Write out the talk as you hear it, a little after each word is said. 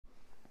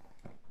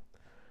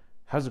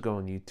How's it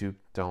going, YouTube?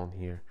 Dylan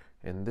here.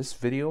 In this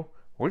video,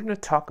 we're going to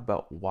talk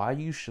about why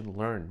you should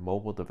learn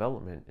mobile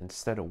development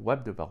instead of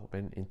web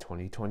development in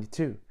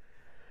 2022.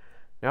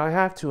 Now, I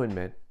have to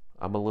admit,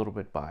 I'm a little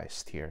bit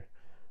biased here.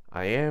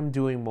 I am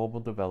doing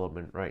mobile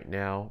development right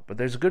now, but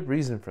there's a good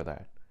reason for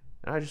that.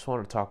 And I just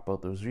want to talk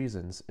about those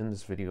reasons in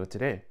this video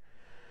today.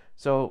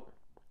 So,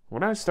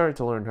 when I started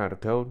to learn how to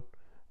code,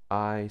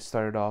 I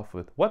started off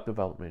with web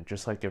development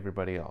just like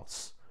everybody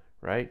else,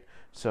 right?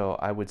 So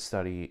I would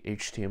study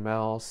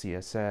HTML,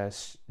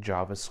 CSS,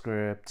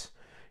 JavaScript,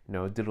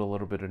 did a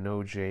little bit of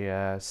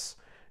Node.js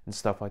and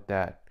stuff like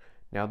that.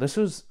 Now, this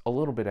was a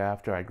little bit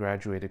after I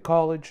graduated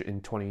college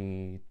in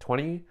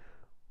 2020,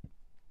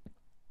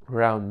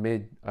 around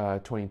mid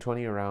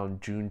 2020,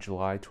 around June,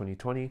 July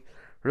 2020,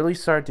 really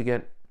started to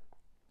get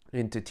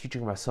into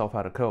teaching myself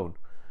how to code.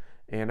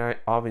 And I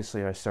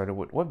started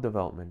with web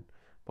development.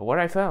 But what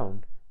I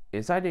found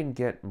is I didn't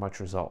get much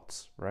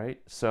results,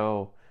 right?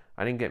 So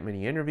I didn't get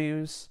many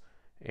interviews,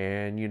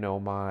 and the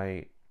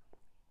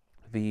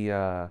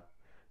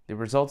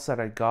results that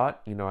I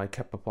got, I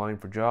kept applying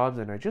for jobs,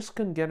 and I just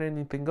couldn't get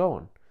anything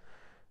going.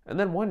 And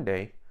then one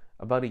day,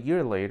 about a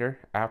year later,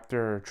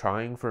 after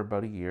trying for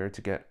about a year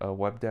to get a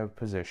web dev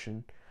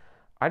position,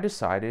 I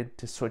decided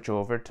to switch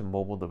over to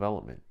mobile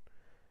development.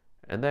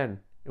 And then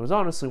it was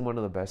honestly one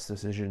of the best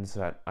decisions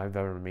that I've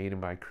ever made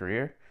in my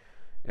career.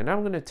 And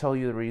I'm going to tell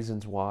you the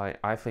reasons why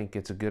I think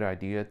it's a good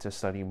idea to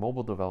study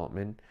mobile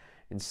development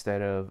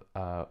instead of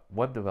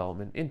web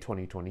development in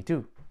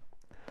 2022.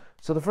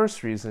 So the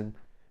first reason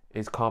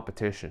is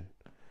competition.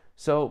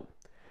 So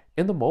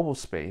in the mobile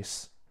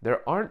space,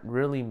 there aren't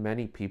really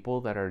many people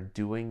that are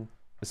doing,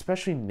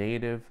 especially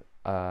native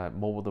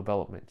mobile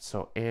development,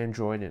 so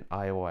Android and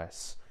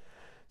iOS.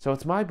 So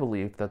it's my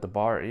belief that the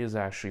bar is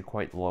actually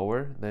quite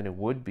lower than it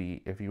would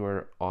be if you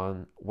were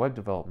on web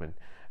development,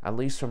 at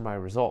least from my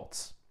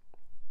results.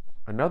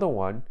 Another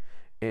one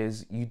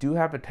is you do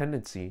have a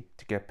tendency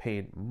to get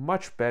paid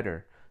much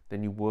better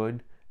than you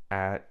would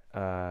at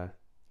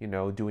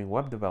doing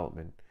web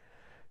development.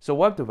 So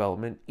web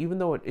development, even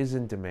though it is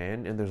in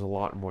demand and there's a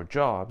lot more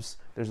jobs,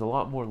 there's a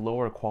lot more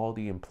lower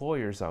quality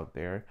employers out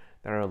there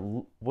that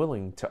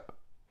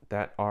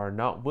are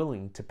not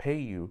willing to pay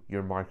you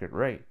your market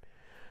rate.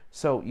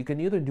 So you can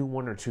either do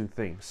one or two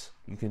things.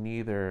 You can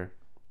either,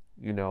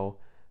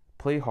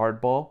 play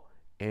hardball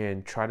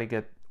and try to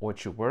get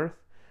what you're worth,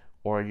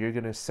 or you're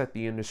going to set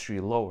the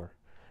industry lower.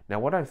 Now,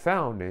 what I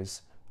found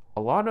is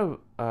a lot of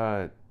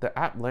the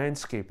app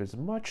landscape is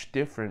much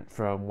different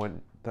from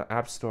when the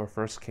App Store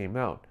first came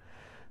out.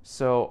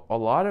 So a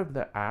lot of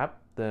the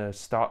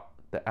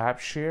app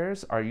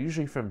shares are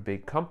usually from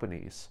big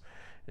companies,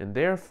 and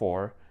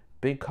therefore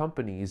big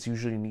companies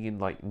usually need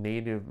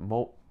native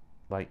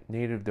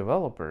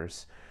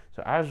developers.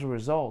 So as a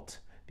result,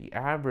 the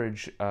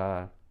average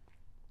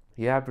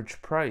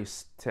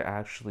price to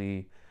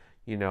actually,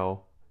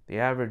 the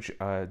average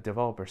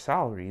developer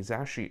salary is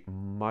actually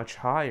much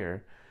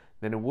higher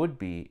than it would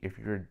be if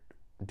you're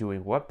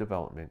doing web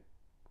development.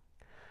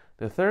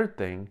 The third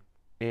thing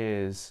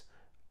is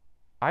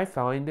I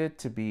find it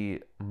to be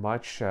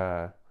much,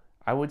 I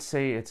would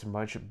say it's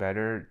much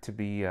better to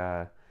be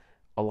a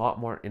lot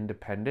more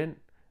independent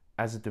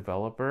as a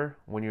developer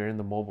when you're in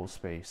the mobile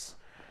space.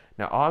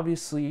 Now,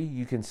 obviously,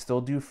 you can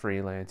still do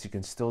freelance,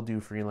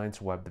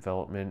 web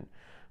development,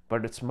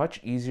 but it's much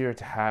easier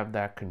to have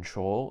that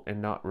control and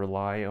not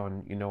rely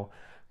on,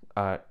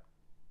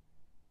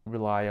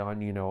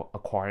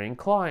 acquiring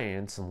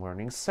clients and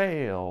learning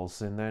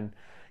sales, and then,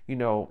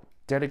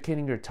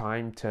 dedicating your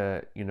time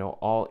to,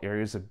 all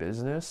areas of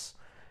business.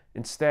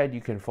 Instead,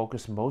 you can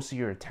focus most of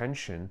your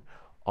attention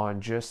on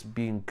just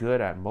being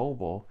good at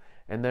mobile.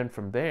 And then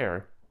from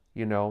there,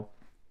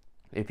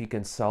 if you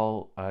can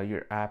sell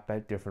your app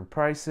at different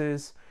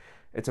prices,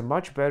 it's a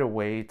much better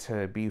way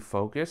to be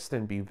focused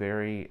and be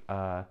very,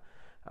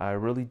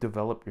 really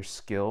develop your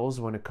skills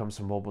when it comes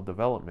to mobile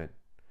development.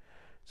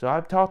 So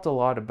I've talked a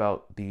lot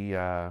about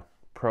the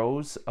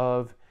pros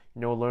of,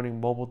 learning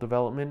mobile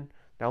development.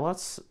 Now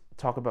let's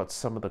talk about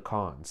some of the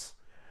cons.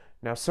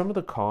 Now, some of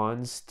the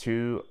cons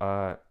to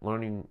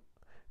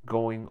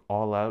going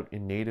all out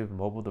in native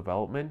mobile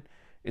development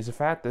is the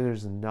fact that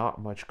there's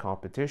not much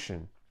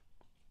competition.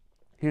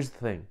 Here's the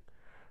thing,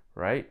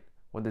 right?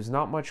 When there's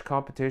not much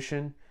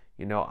competition,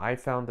 I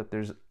found that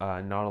there's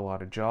not a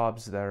lot of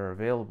jobs that are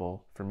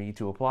available for me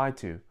to apply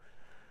to.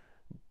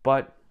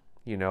 But,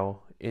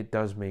 it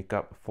does make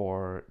up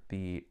for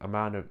the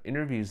amount of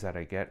interviews that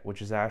I get,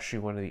 which is actually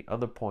one of the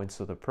other points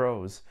of the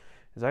pros,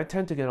 is I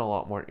tend to get a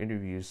lot more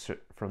interviews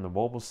from the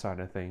mobile side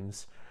of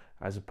things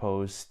as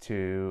opposed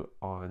to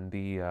on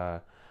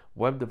the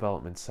web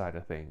development side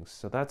of things.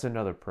 So that's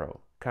another pro.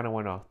 Kind of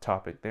went off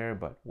topic there,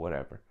 but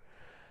whatever.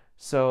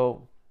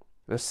 So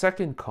the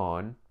second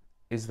con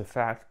is the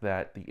fact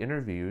that the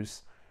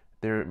interviews,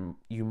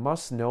 you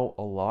must know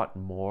a lot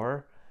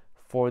more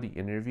for the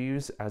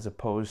interviews as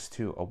opposed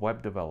to a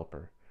web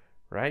developer,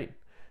 right?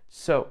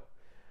 So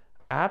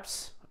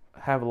apps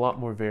have a lot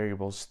more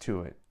variables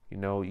to it. You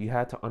know, you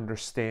had to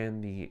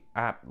understand the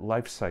app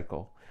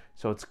lifecycle.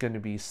 So it's going to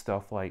be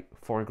stuff like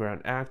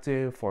foreground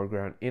active,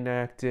 foreground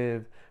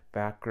inactive,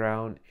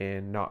 background,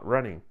 and not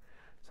running.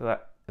 So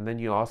that, and then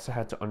you also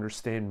had to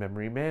understand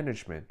memory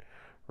management,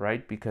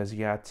 right? Because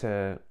you had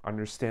to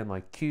understand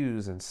like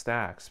queues and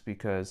stacks,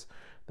 because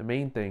the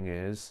main thing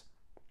is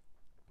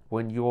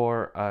when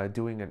you're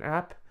doing an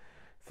app,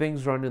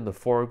 things run in the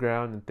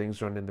foreground and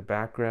things run in the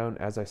background,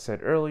 as I said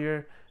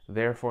earlier.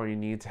 Therefore, you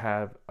need to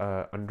have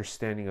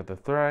understanding of the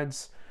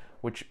threads,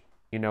 which,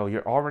 you know,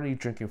 you're already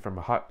drinking from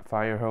a hot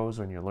fire hose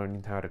when you're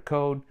learning how to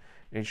code.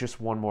 It's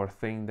just one more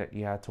thing that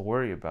you had to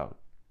worry about.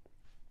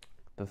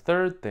 The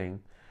third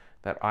thing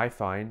that I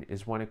find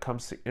is when it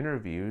comes to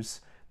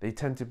interviews, they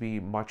tend to be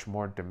much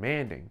more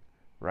demanding,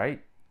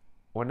 right?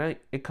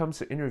 It comes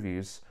to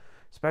interviews,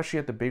 especially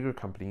at the bigger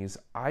companies,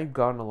 I've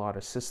gotten a lot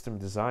of system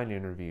design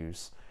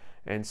interviews.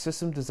 And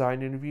system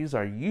design interviews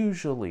are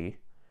usually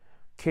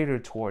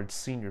catered towards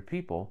senior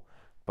people.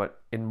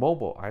 But in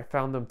mobile, I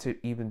found them to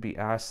even be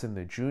asked in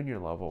the junior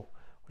level,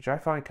 which I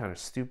find kind of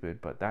stupid,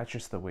 but that's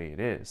just the way it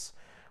is.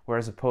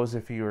 Whereas opposed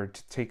if you were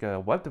to take a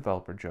web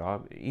developer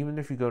job, even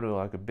if you go to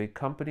like a big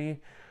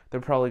company,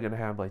 they're probably going to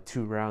have like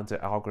 2 rounds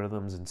of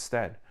algorithms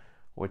instead,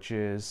 which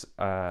is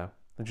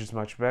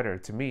much better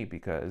to me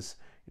because,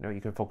 you know, you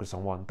can focus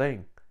on one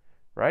thing,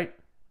 right?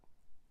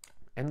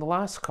 And the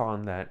last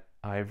con that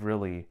I've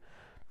really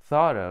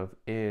thought of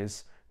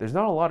is there's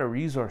not a lot of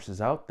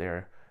resources out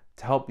there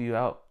to help you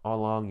out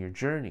along your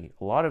journey.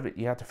 A lot of it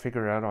you have to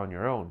figure out on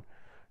your own,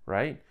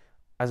 right?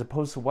 As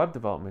opposed to web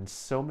development,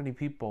 so many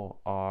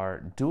people are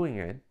doing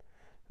it,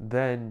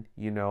 then,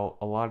 you know,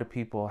 a lot of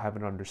people have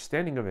an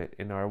understanding of it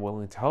and are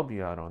willing to help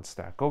you out on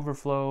Stack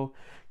Overflow,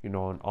 you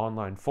know, on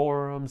online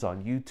forums,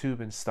 on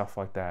YouTube and stuff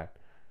like that.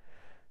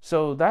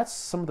 So that's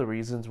some of the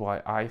reasons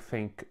why I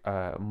think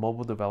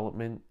mobile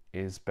development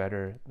is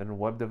better than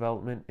web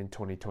development in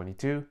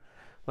 2022.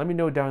 Let me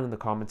know down in the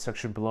comment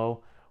section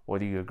below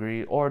whether you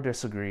agree or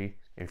disagree.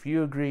 If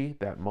you agree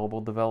that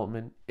mobile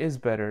development is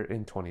better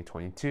in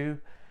 2022,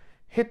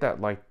 hit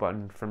that like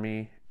button for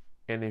me.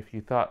 And if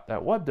you thought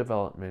that web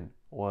development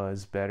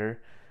was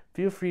better,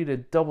 feel free to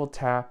double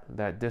tap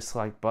that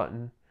dislike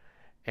button.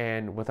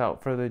 And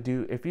without further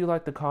ado, if you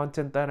like the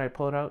content that I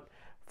put out,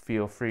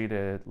 feel free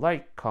to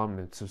like, comment,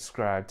 and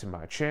subscribe to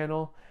my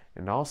channel,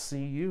 and I'll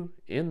see you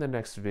in the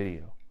next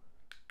video.